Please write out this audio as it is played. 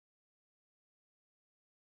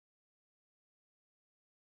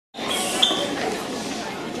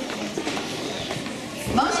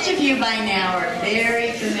of you by now are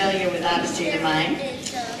very familiar with Odyssey of the Mind,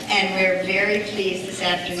 and we're very pleased this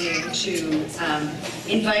afternoon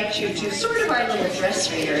to invite you to sort of our little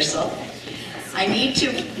dress rehearsal. I need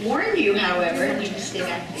to warn you, however, you stay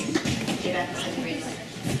back, please. Stay back behind the green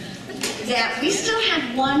light, that we still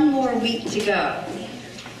have one more week to go,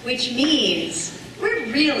 which means we're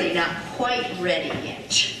really not quite ready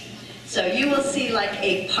yet. So you will see like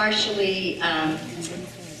a partially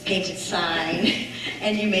painted sign,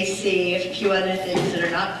 and you may see a few other things that are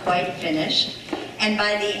not quite finished. And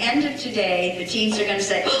by the end of today, the teens are going to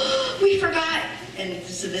say, "Oh, we forgot." And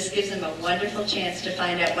so this gives them a wonderful chance to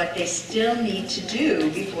find out what they still need to do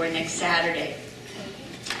before next Saturday.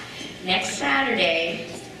 Next Saturday,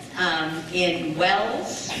 in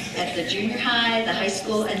Wells, at the junior high, the high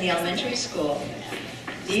school, and the elementary school,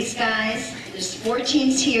 these guys, there's 4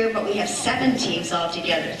 teams here, but we have 7 teams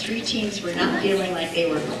altogether. 3 teams were not feeling like they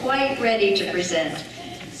were quite ready to present,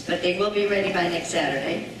 but they will be ready by next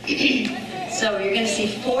Saturday. So you're going to see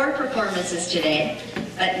 4 performances today,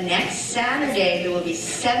 but next Saturday there will be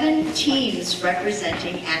 7 teams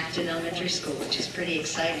representing Acton Elementary School, which is pretty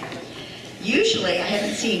exciting. Usually, I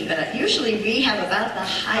haven't seen, but usually we have about the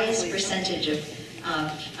highest percentage of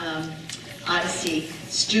Odyssey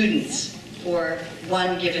students for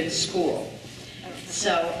one given school.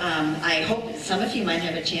 So I hope that some of you might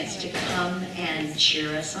have a chance to come and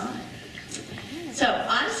cheer us on. So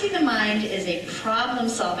Odyssey of the Mind is a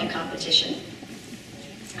problem-solving competition.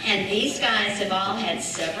 And these guys have all had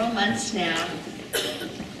several months now.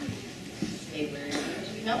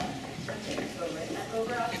 Nope. Go right back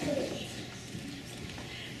over off stage.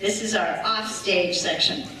 This is our off-stage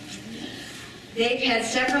section. They've had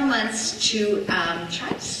several months to try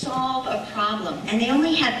to solve a problem, and they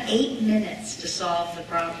only have 8 minutes to solve the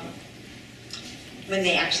problem when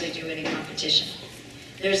they actually do it in competition.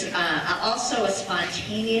 There's also a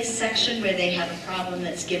spontaneous section where they have a problem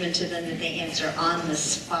that's given to them that they answer on the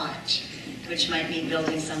spot, which might mean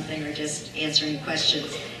building something or just answering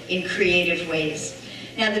questions in creative ways.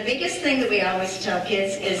 Now, the biggest thing that we always tell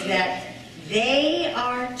kids is that they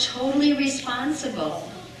are totally responsible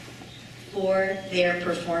for their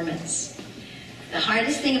performance. The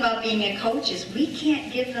hardest thing about being a coach is we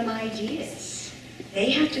can't give them ideas.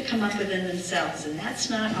 They have to come up with them themselves, and that's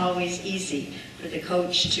not always easy for the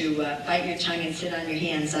coach to bite your tongue and sit on your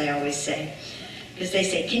hands, I always say. Because they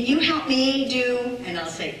say, "Can you help me do?" And I'll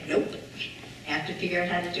say, "Nope, you have to figure out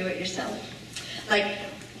how to do it yourself." Like,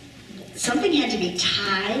 something had to be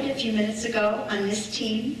tied a few minutes ago on this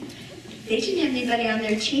team. They didn't have anybody on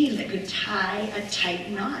their team that could tie a tight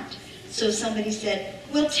knot. So somebody said,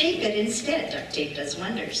 "We'll tape it instead." Duct tape does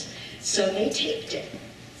wonders. So they taped it.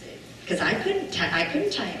 Because I couldn't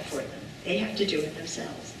tie it for them. They have to do it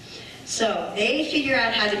themselves. So they figure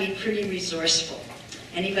out how to be pretty resourceful.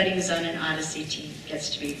 Anybody who's on an Odyssey team gets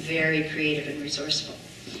to be very creative and resourceful.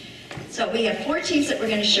 So we have 4 teams that we're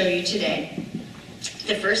going to show you today.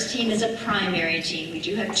 The first team is a primary team. We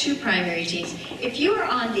do have 2 primary teams. If you are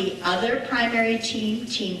on the other primary team,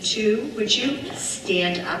 Team 2, would you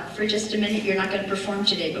stand up for just a minute? You're not going to perform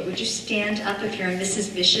today, but would you stand up if you're on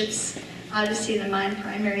Mrs. Bishop's Odyssey of the Mind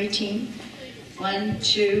primary team? 1,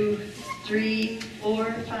 2, 3,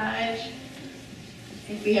 4, 5. I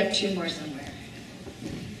think we have 2 more somewhere.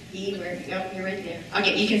 E, where? Oh, you're right there.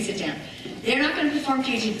 Okay, you can sit down. They're not going to perform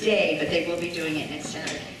for you today, but they will be doing it next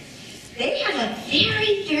Saturday. They have a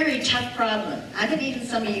very, very tough problem. I bet even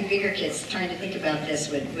some of you bigger kids trying to think about this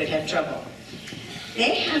would have trouble.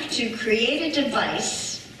 They have to create a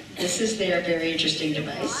device, this is their very interesting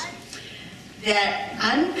device, that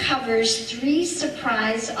uncovers 3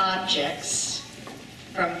 surprise objects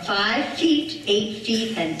from 5 feet, 8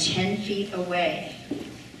 feet, and 10 feet away.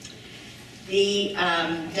 The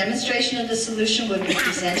demonstration of the solution will be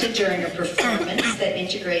presented during a performance that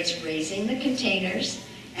integrates raising the containers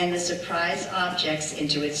and the surprise objects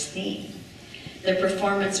into its theme. The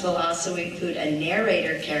performance will also include a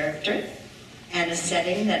narrator character and a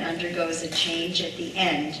setting that undergoes a change at the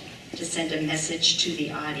end to send a message to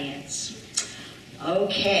the audience.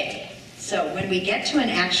 Okay, so when we get to an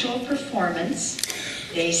actual performance,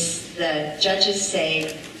 the judges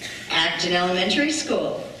say, "Acton Elementary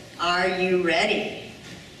School, are you ready?"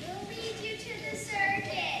 We'll lead you to the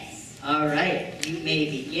circus. All right, you may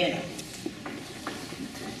begin.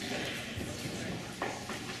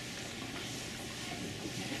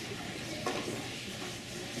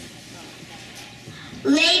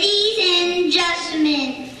 Ladies and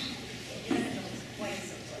gentlemen.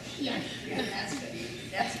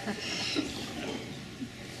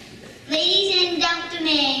 Ladies and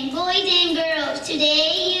gentlemen, boys and girls,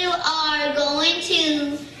 today you are going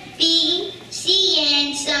to be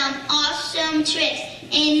seeing some some tricks.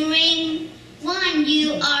 In ring 1,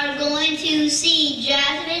 you are going to see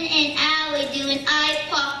Jasmine and Allie doing eye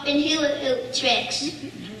pop and hula hoop tricks.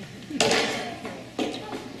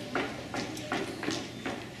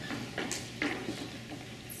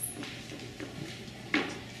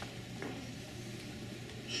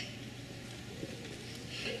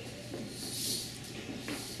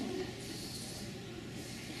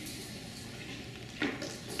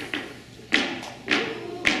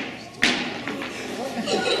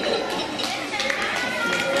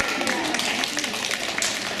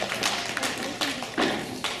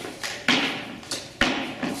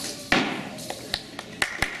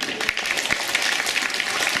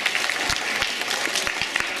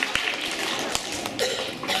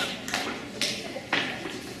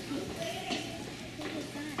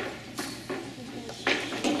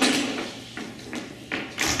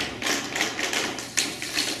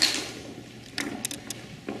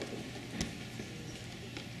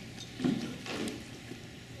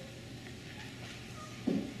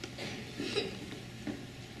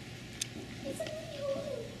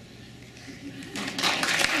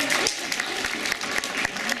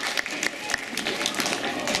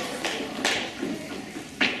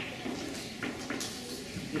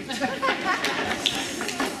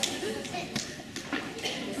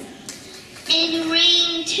 In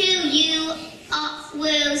ring 2, you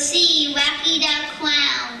will see Wacky the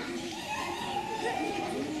Clown.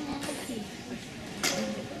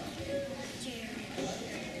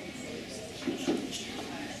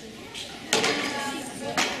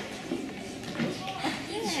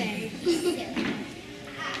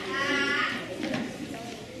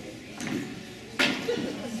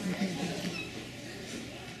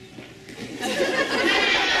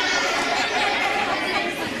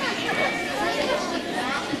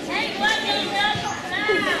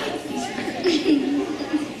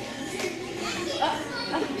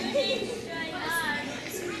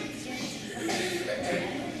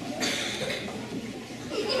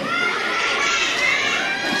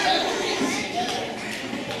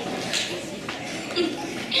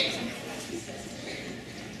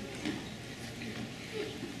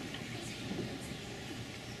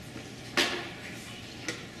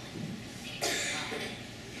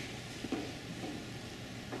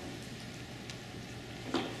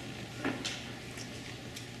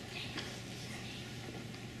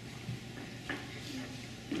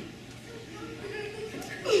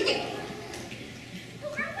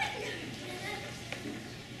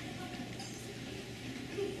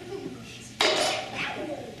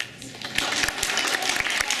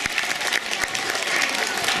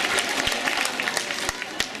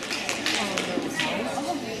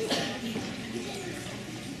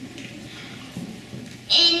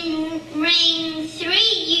 In ring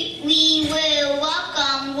 3, we will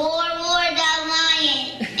welcome Roar the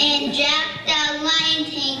Lion and Jack the Lion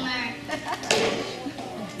Tamer.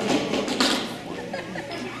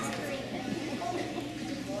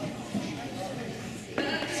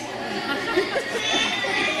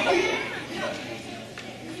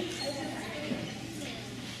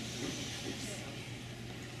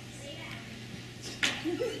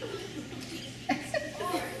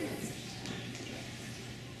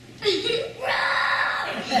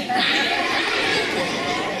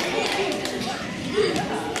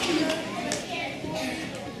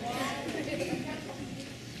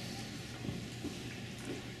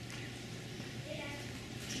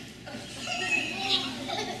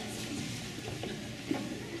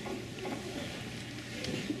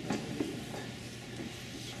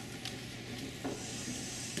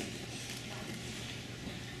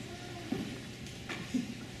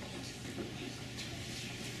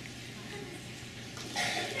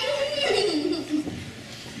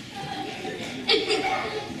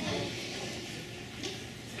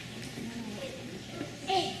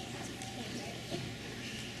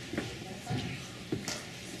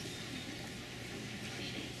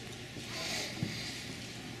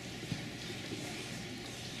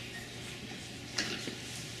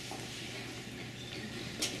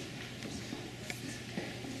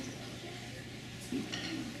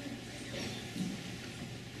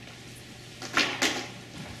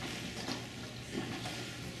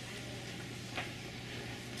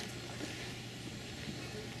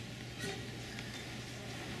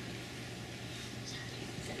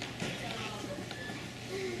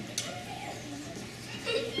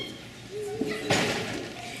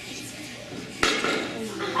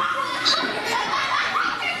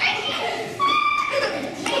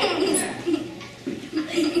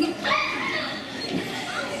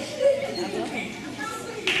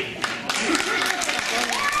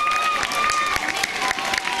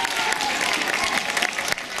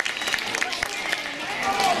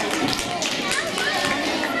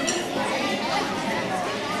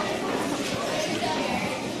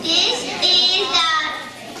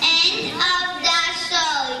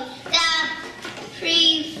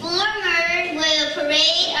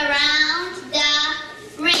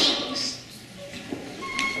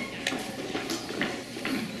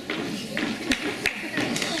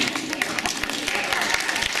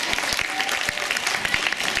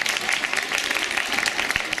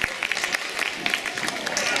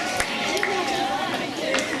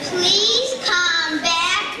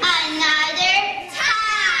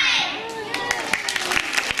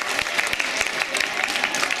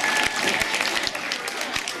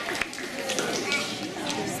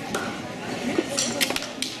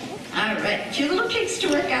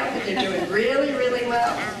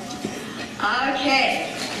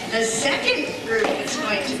 The second group is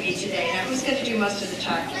going to be today. Now, who's going to do most of the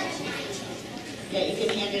talking? Yeah, you can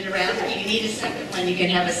hand it around. If you need a second one, you can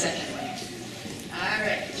have a second one. All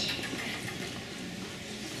right.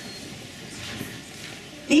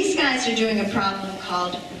 These guys are doing a problem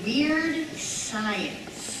called Weird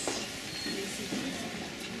Science.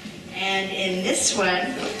 And in this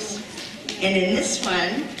one,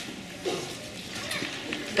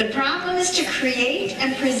 the problem is to create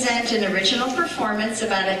and present an original performance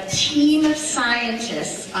about a team of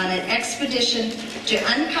scientists on an expedition to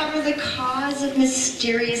uncover the cause of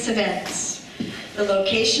mysterious events. The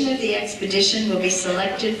location of the expedition will be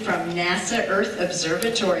selected from NASA Earth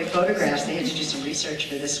Observatory photographs. They had to do some research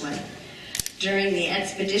for this one. During the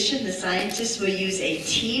expedition, the scientists will use a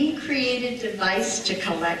team-created device to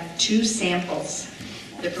collect 2 samples.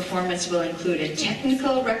 The performance will include a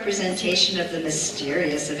technical representation of the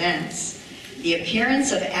mysterious events, the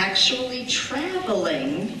appearance of actually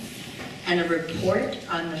traveling, and a report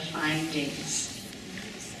on the findings.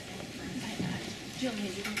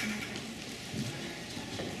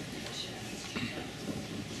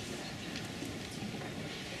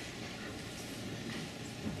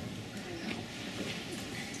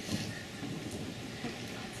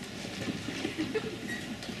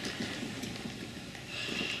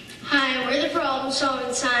 Hi, we're the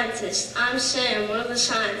problem-solving scientists. I'm Sam, one of the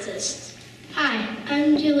scientists. Hi,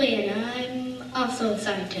 I'm Juliana. I'm also a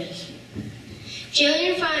scientist.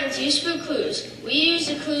 Jillian finds useful clues. We use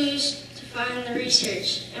the clues to find the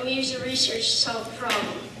research, and we use the research to solve the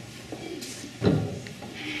problem.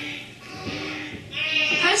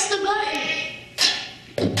 Press the button!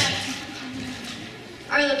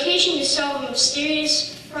 Our location to solve a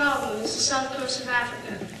mysterious problem is the south coast of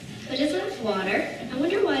Africa. But isn't it water? I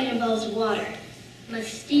wonder why it involves water.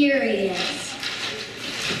 Mysterious.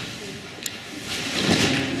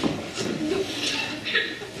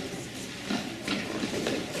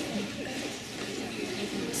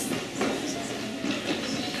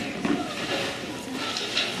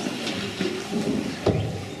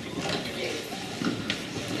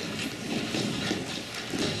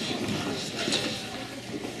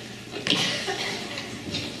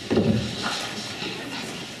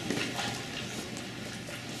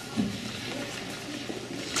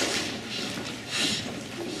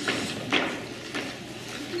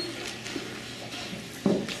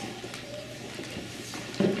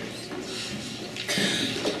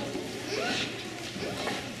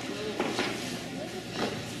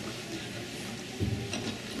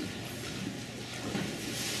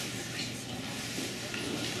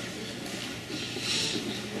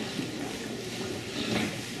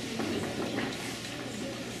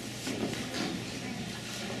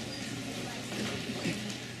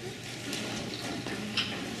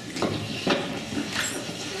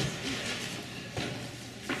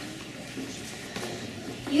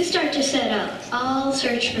 You start to set up. I'll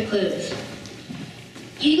search for clues.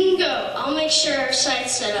 You can go. I'll make sure our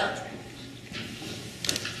site's set up.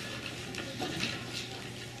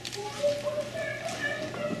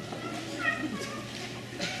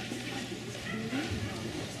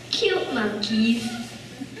 Cute monkeys.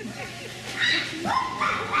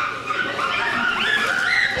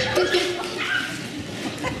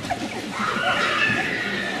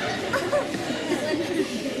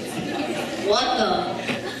 What the?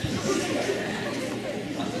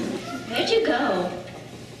 Where'd you go?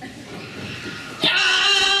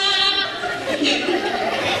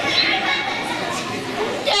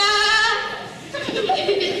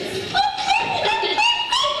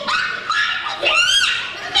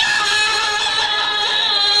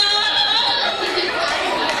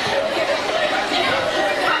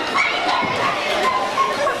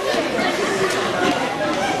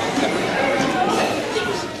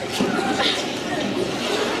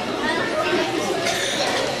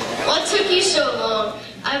 What took you so long?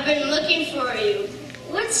 I've been looking for you.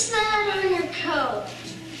 What's that on your coat?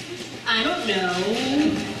 I don't know.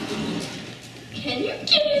 Can you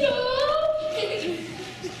get it off?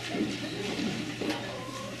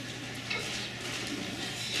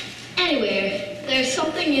 Anyway, there's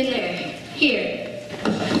something in there. Here.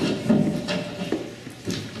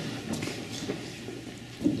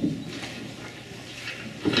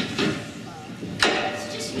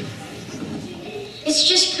 It's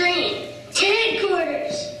just green. To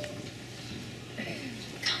headquarters.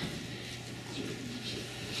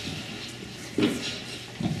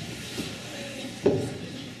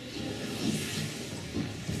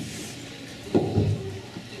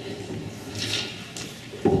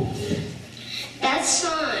 That's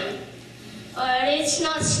slime. But it's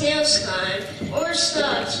not snail slime or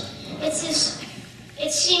sludge.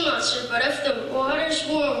 It's sea monster, but if the water's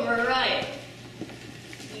warm, we're right.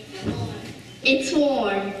 It's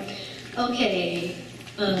warm. Okay.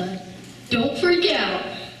 Don't freak out.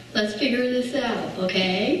 Let's figure this out,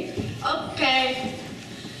 okay? Okay.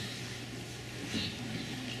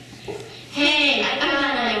 Hey, I got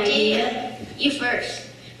an idea. You first.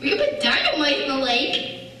 We can put dynamite in the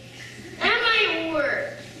lake. That might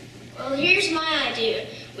work. Well, here's my idea.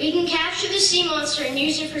 We can capture the sea monster and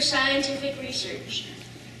use it for scientific research.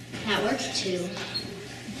 That works too.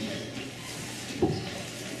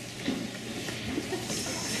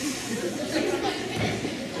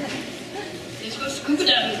 Let's go scuba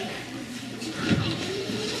diving.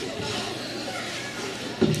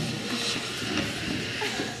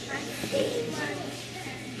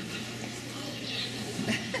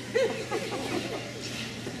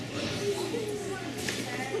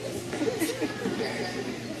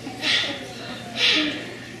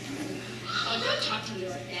 Oh, don't talk to me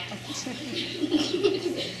like that.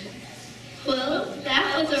 Well, that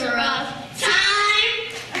was a rough time.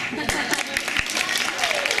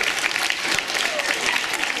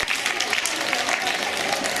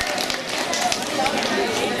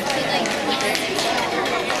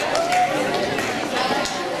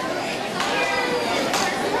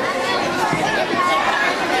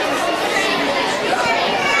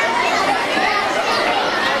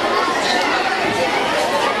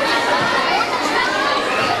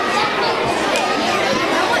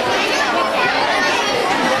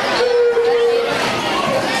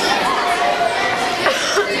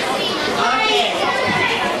 Okay.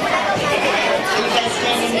 Are you guys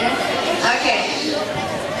standing there? Okay.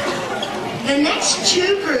 The next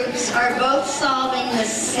two groups are both solving the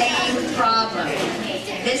same problem.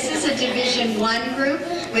 This is a Division 1 group,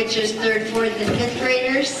 which is 3rd, 4th, and 5th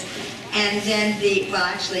graders. And then well,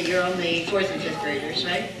 actually, you're only 4th and 5th graders,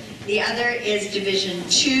 right? The other is Division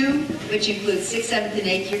 2, which includes 6th, 7th, and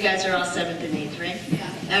 8th. You guys are all 7th and 8th, right?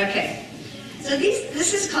 Yeah. Okay. So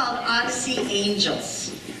this is called Odyssey Angels.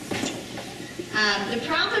 The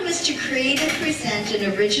problem is to create and present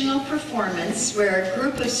an original performance where a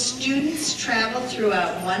group of students travel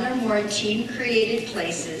throughout one or more team-created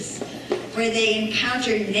places where they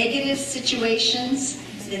encounter negative situations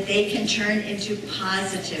that they can turn into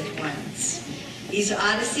positive ones. These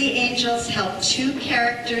Odyssey Angels help two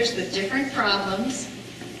characters with different problems.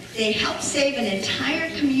 They help save an entire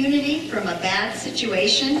community from a bad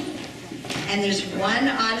situation. And there's one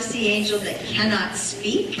Odyssey Angel that cannot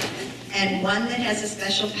speak, and one that has a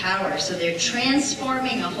special power. So they're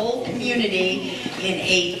transforming a whole community in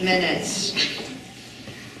 8 minutes.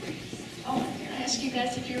 Oh, can I ask you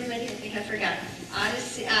guys if you're ready? I think I forgot.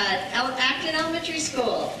 Odyssey, Acton Elementary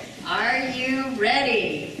School, are you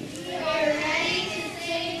ready? We are ready to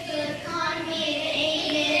save the economy in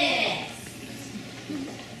 8 minutes.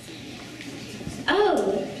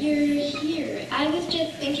 Oh, you're here. I was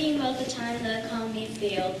just thinking about the time the economy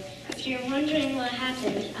failed. If you're wondering what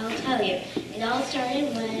happened, I'll tell you. It all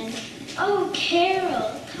started when... Oh,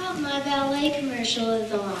 Carol, caught my ballet commercial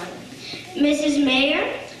is on. Mrs.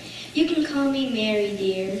 Mayor? You can call me Mary,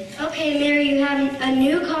 dear. Okay, Mary, you have a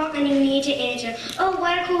new call and you need to answer. Oh,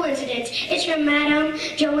 what a coincidence. It's from Madame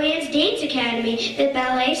Joanne's Dance Academy, the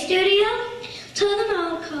ballet studio. Tell them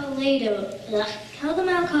I'll call later. Tell them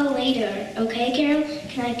I'll call later. Okay, Carol?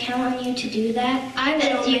 Can I count on you to do that? I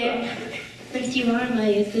will, Mary. Since you are my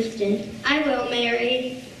assistant. I will,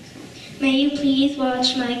 Mary. May you please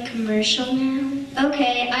watch my commercial now?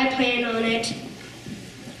 Okay, I plan on it.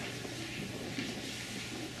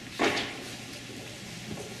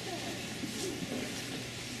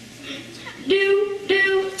 Do,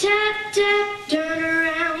 do, tap, tap, turn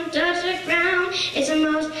around, touch the ground. It's the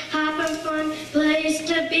most hot and fun place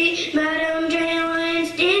to be. Madame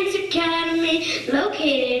Joanne's Dance Academy,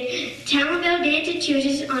 located Townville Dance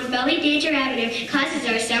Chooses on Belly Dancer Avenue. Classes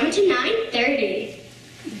are 7 to 9:30.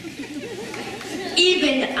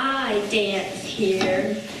 Even I dance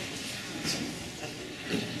here.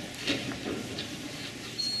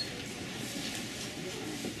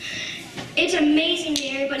 It's amazing,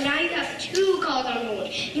 Mary, but now you have 2 calls on hold.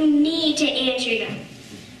 You need to answer them.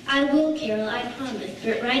 I will, Carol, I promise.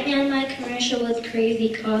 But right now my commercial with crazy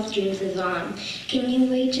costumes is on. Can you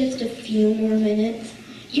wait just a few more minutes?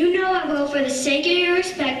 You know I will for the sake of your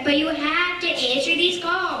respect, but you have to answer these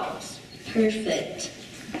calls. Perfect.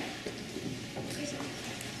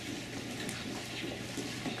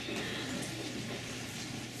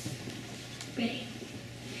 Ready?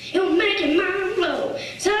 You'll make your mind blow.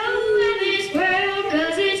 So in this world,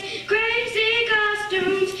 'cause it's crazy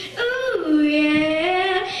costumes. Ooh,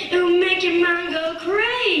 yeah. It'll make your mind go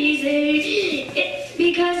crazy. It's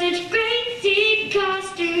because it's crazy costumes.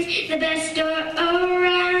 the best store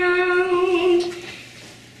around.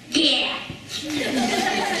 Yeah.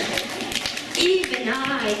 Even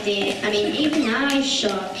I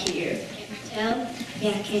shop here. Can't you tell?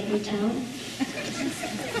 Yeah, can't you tell?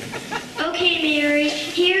 Okay, Mary,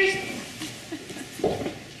 here's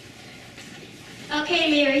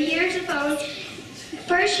the phone.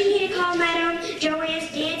 First, you need to call Madame Joanne's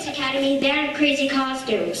Dance Academy, then Crazy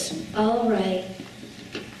Costumes. All right.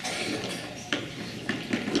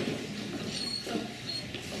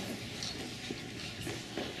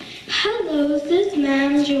 Hello, is this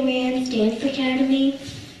Madame Joanne's Dance Academy?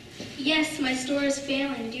 Yes, my store is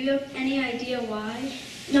failing. Do you have any idea why?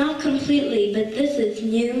 Not completely, but this is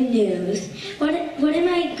new news. What am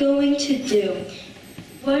I going to do?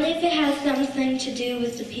 What if it has something to do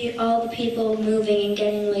with all the people moving and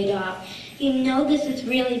getting laid off? You know this is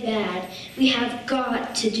really bad. We have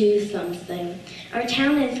got to do something. Our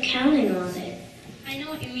town is counting on it. I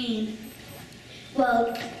know what you mean.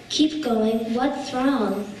 Well, keep going. What's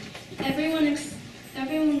wrong? Everyone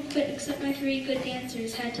quit except my 3 good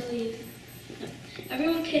dancers had to leave. No,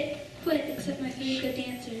 everyone quit except my 3 good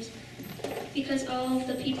dancers because all of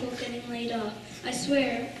the people getting laid off. I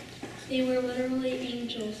swear, they were literally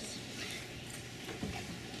angels.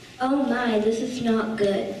 Oh my, this is not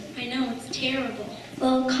good. I know, it's terrible.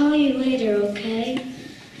 Well, I'll call you later, okay?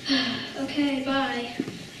 Okay, bye.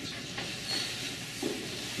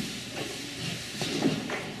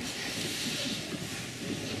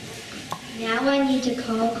 Now I need to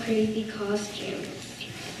call Crazy Costumes.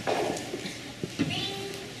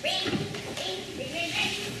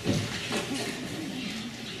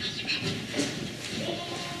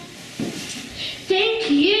 Thank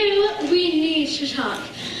you. We need to talk.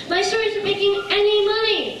 My store isn't making any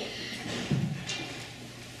money.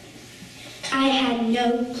 I had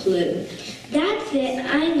no clue. That's it,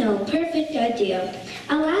 I know. Perfect idea.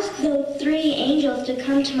 I'll ask those 3 angels to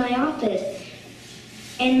come to my office.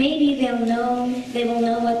 And maybe they will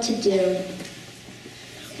know what to do.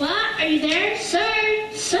 What? Are you there?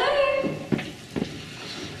 Sir? Sir!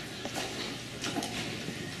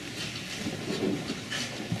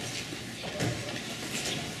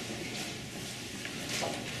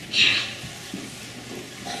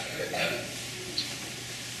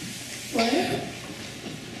 What?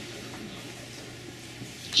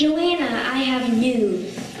 Joanna, I have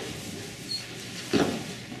news.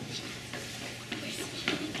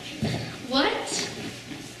 What?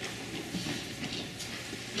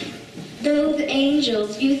 Those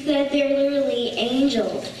angels, you said they're literally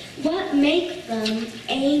angels. What makes them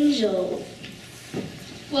angels?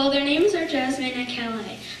 Well, their names are Jasmine and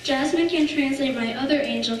Calais. Jasmine can translate my other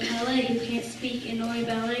angel, Calais, who can't speak and only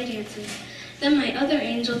ballet dances. Then my other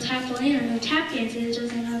angel, Tapalina, who tap dances,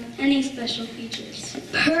 doesn't have any special features.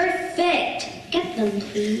 Perfect! Get them,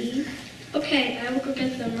 please. Okay, I will go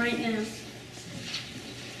get them right now.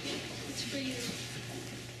 It's for you.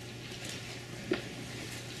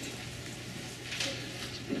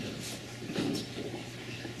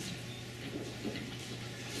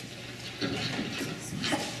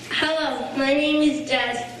 Hello, my name is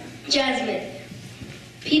Jasmine.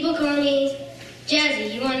 People call me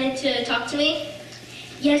Jazzy. You wanted to talk to me?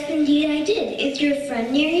 Yes, indeed I did. Is your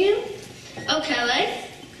friend near you? Oh, Calais?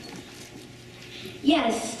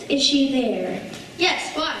 Yes, is she there?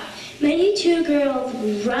 Yes, why? May you 2 girls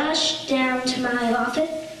rush down to my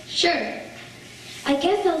office? Sure. I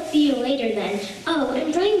guess I'll see you later then. Oh,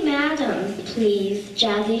 and bring Madam, please,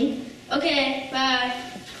 Jazzy. Okay, bye.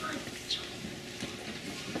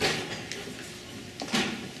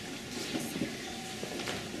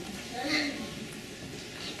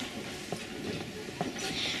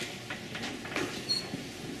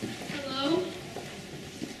 Hello?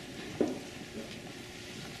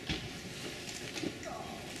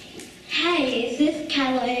 Hey, is this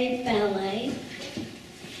Calais Ballet?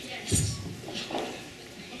 Yes.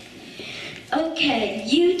 Okay,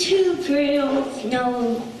 you 2 girls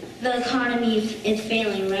know the economy is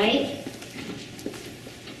failing, right?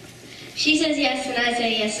 She says yes, and I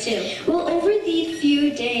say yes too. Well, over these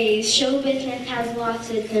few days, show business has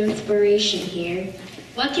lost its inspiration here.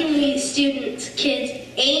 What can we students, kids,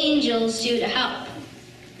 angels do to help?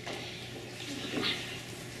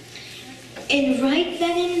 And right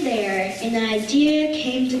then and there, an idea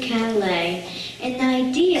came to Calais. An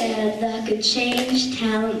idea that could change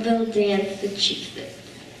Talentville, Massachusetts.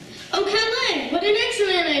 Oh, Calais, what an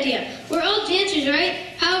excellent idea. We're all dancers, right?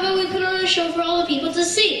 How about we put on a show for all the people to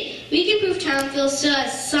see? We can prove Talentville still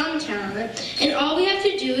has some talent, and all we have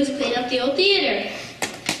to do is clean up the old theater.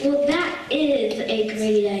 Well, that is a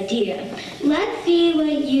great idea. Let's see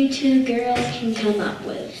what you 2 girls can come up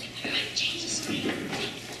with. Everybody change the screen.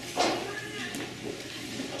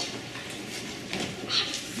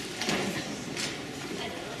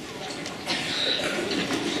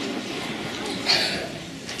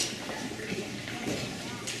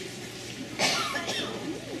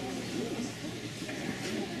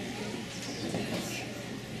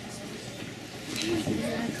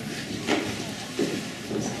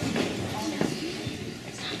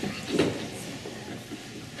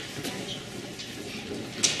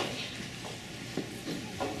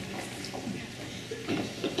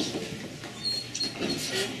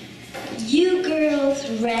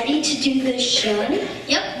 ready to do the show?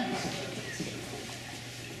 Yep.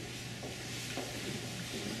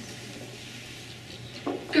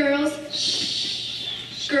 Girls,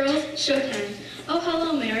 showtime. Oh,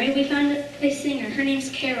 hello, Mary. We found a singer. Her name's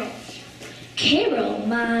Carol. Carol,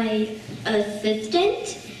 my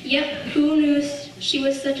assistant? Yep, who knew she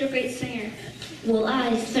was such a great singer? Well,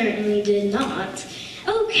 I certainly did not.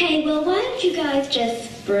 Okay, well, why don't you guys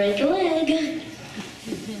just break a leg?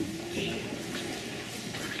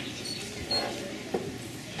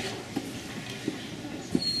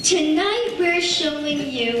 Tonight we're showing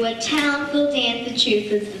you what Townsville,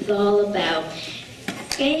 Massachusetts is all about.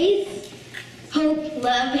 Faith, hope,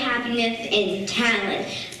 love, happiness, and talent.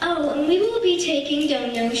 Oh, and we will be taking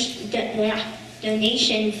donation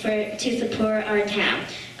to support our town.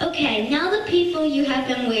 Okay, now the people you have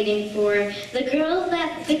been waiting for, the girls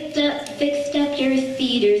that fixed up your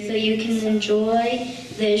theater so you can enjoy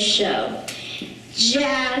this show.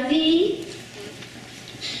 Jazzy,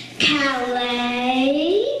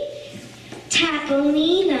 Calais,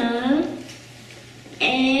 Tapolina,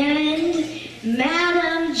 and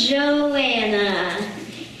Madame Joanna.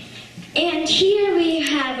 And here we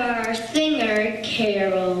have our singer,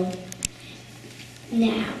 Carol.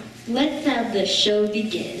 Now, let's have the show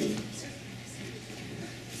begin.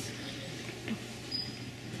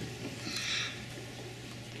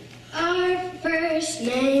 Our first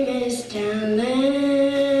name is Talent.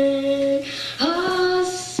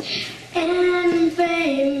 Us and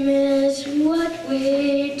fame is what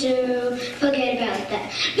we do. Forget about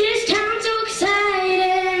that. This town's so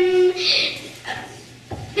exciting.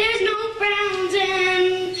 There's no frowns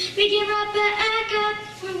and we give up the echo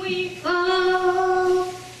when we fall.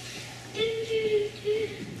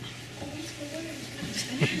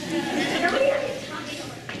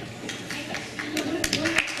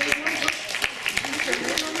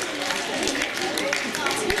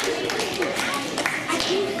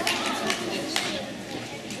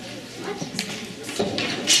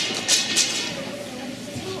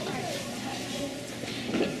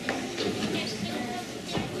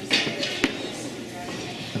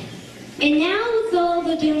 And now with all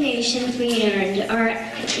the donations we earned, our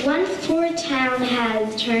once poor town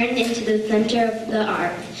has turned into the center of the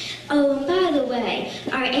arts. Oh, and by the way,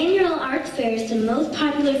 our annual arts fair is the most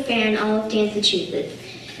popular fair in all of Massachusetts.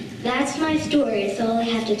 That's my story, it's all I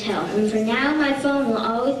have to tell. And for now, my phone will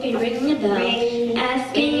always be ringing a bell,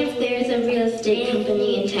 asking if there's a real estate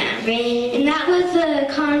company in town. And that was the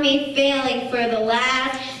economy failing for the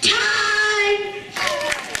last time!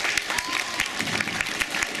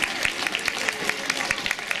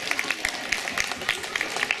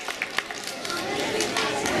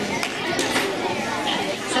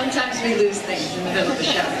 Sometimes we lose things in the middle of the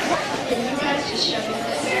show.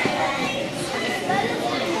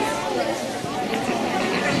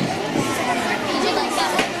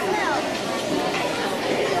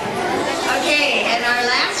 Okay, and our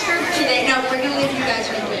last group today, no, we're going to leave you guys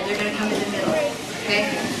right there. They're going to come in the middle, okay?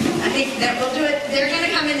 I think that we'll do it. They're going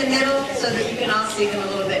to come in the middle so that you can all see them a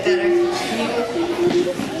little bit better.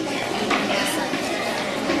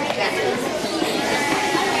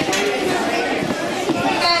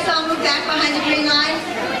 You guys all move back behind the green line.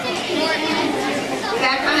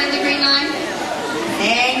 Back behind the green line.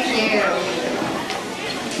 Thank you.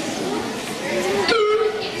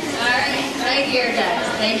 All right, right here, guys.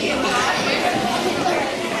 Thank you.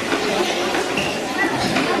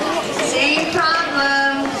 Same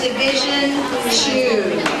problem, Division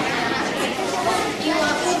 2.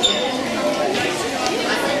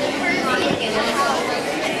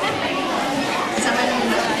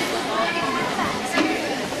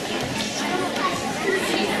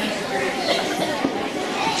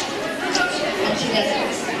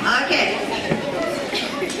 Okay.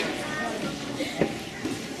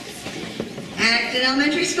 Acton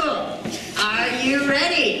Elementary School.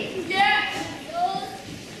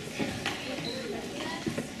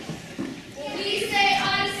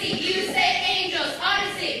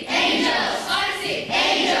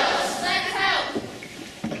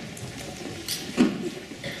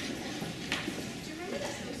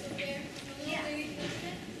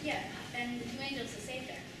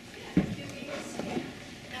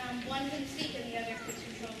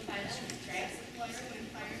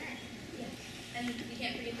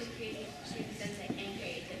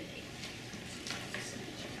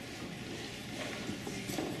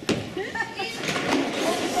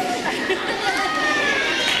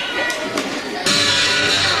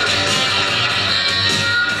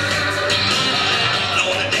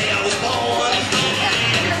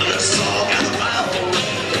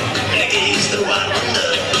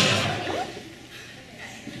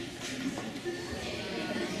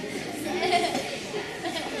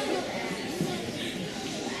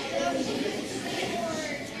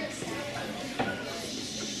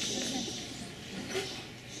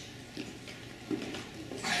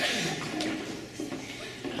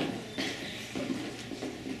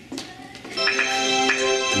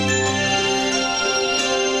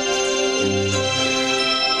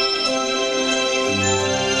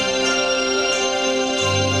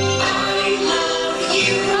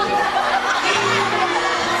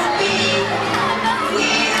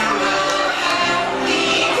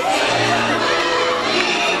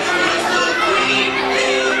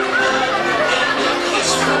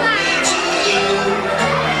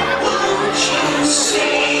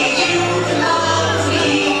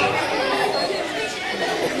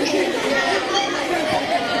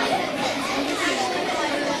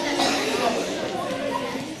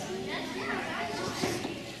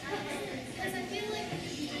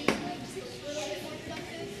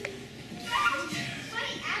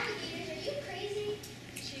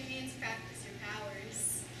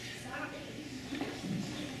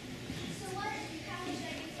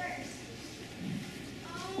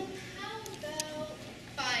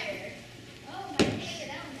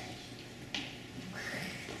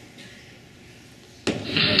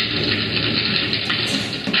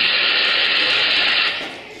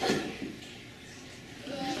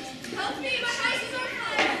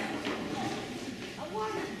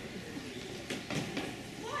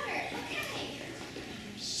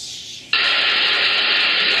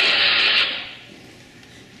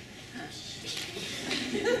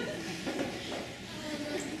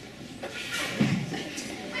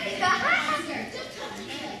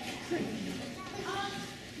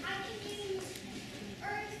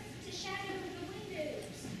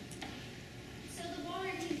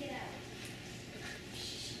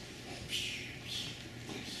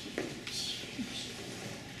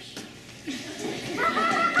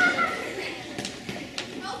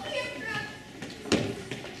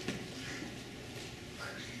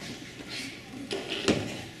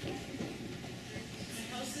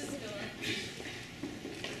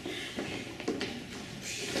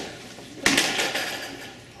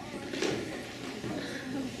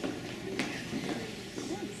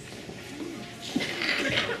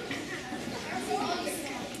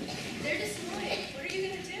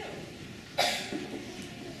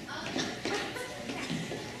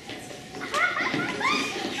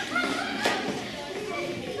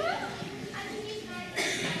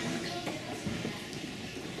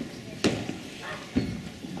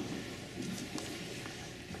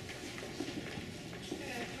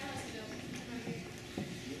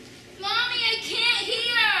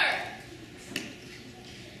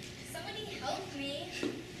 Me?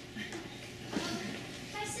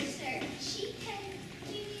 My sister. She can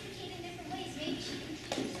communicate in different ways. Maybe she can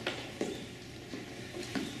teach.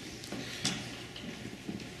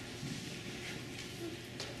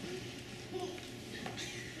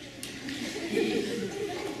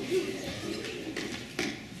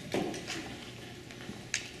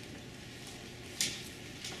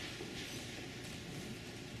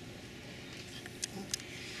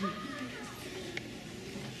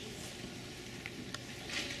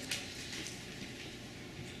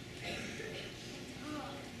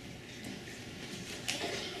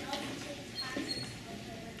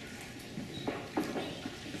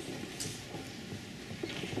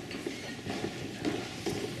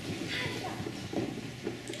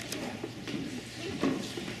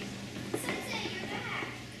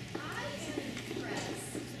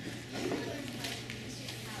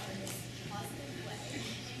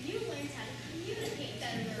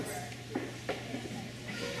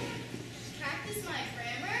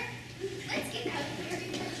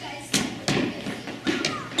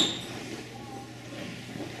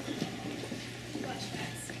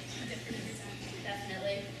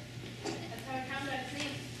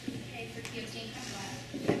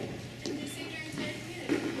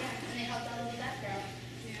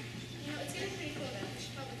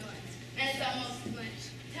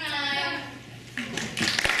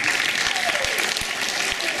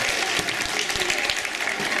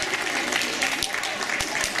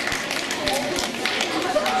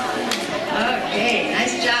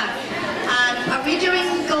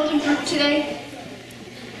 Today?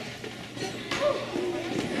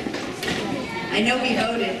 I know we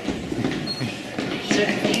voted. Is there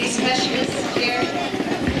any specialists here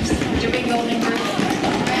doing Golden Group?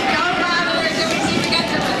 Don't bother, don't see if we got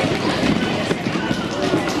somebody.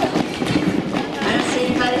 I don't see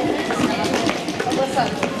anybody. What's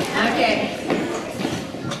up? Okay.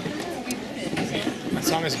 As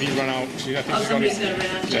long as we run out, I think she's Somebody's going to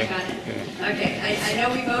run out and check on it. Yeah. Okay, I know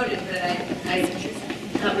we voted, but I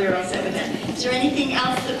thought we were all set with that. Is there anything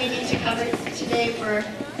else that we need to cover today for?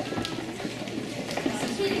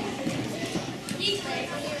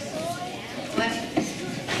 What?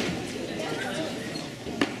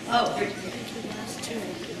 Oh,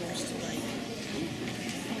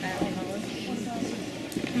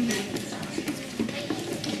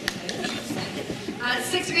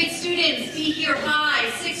 sixth grade students, be here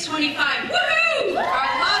by 6:25. Woohoo!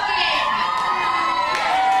 Are logging.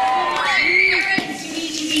 Parents, you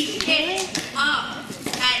need to be picked up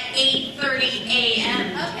at 8:30 a.m.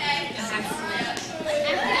 Okay.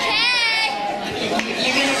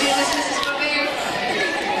 You're going to do this, Mrs. Gobert?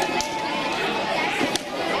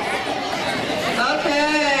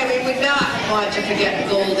 Okay, we would not want to forget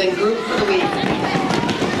Golden Group for the week.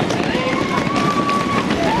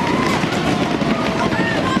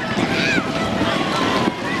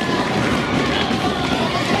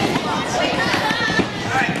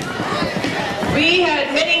 We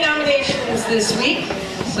had many nominations this week,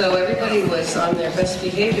 so everybody was on their best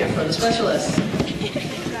behavior for the specialists.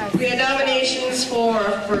 We had nominations for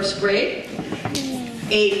first grade,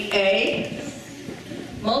 8A,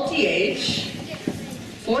 multi-age,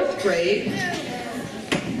 fourth grade,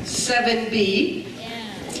 7B.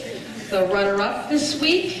 The runner-up this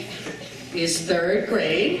week is third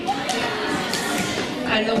grade.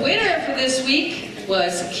 And the winner for this week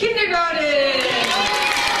was kindergarten.